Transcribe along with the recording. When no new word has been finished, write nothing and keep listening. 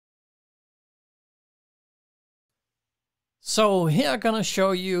So here I'm gonna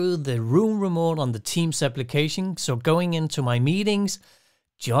show you the room remote on the Teams application. So going into my meetings,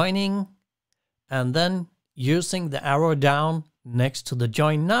 joining, and then using the arrow down next to the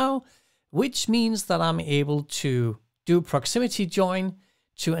join now, which means that I'm able to do proximity join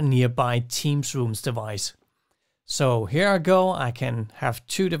to a nearby Teams Rooms device. So here I go, I can have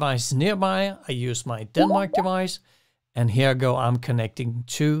two devices nearby. I use my Denmark device, and here I go, I'm connecting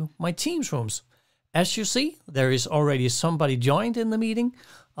to my Teams Rooms. As you see, there is already somebody joined in the meeting.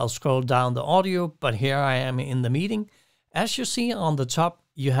 I'll scroll down the audio, but here I am in the meeting. As you see on the top,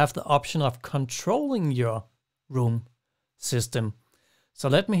 you have the option of controlling your room system. So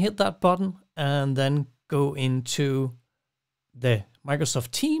let me hit that button and then go into the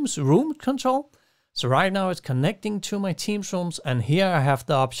Microsoft Teams room control. So right now it's connecting to my Teams rooms, and here I have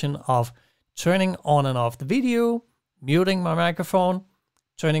the option of turning on and off the video, muting my microphone,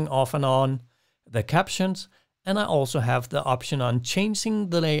 turning off and on the captions, and I also have the option on changing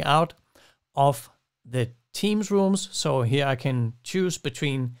the layout of the Teams rooms. So here I can choose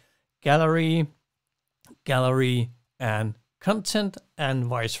between gallery, and content, and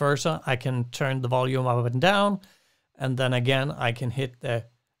vice versa. I can turn the volume up and down, and then again I can hit the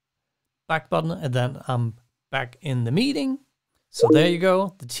back button, and then I'm back in the meeting. So there you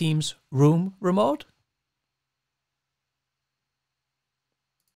go, the Teams room remote.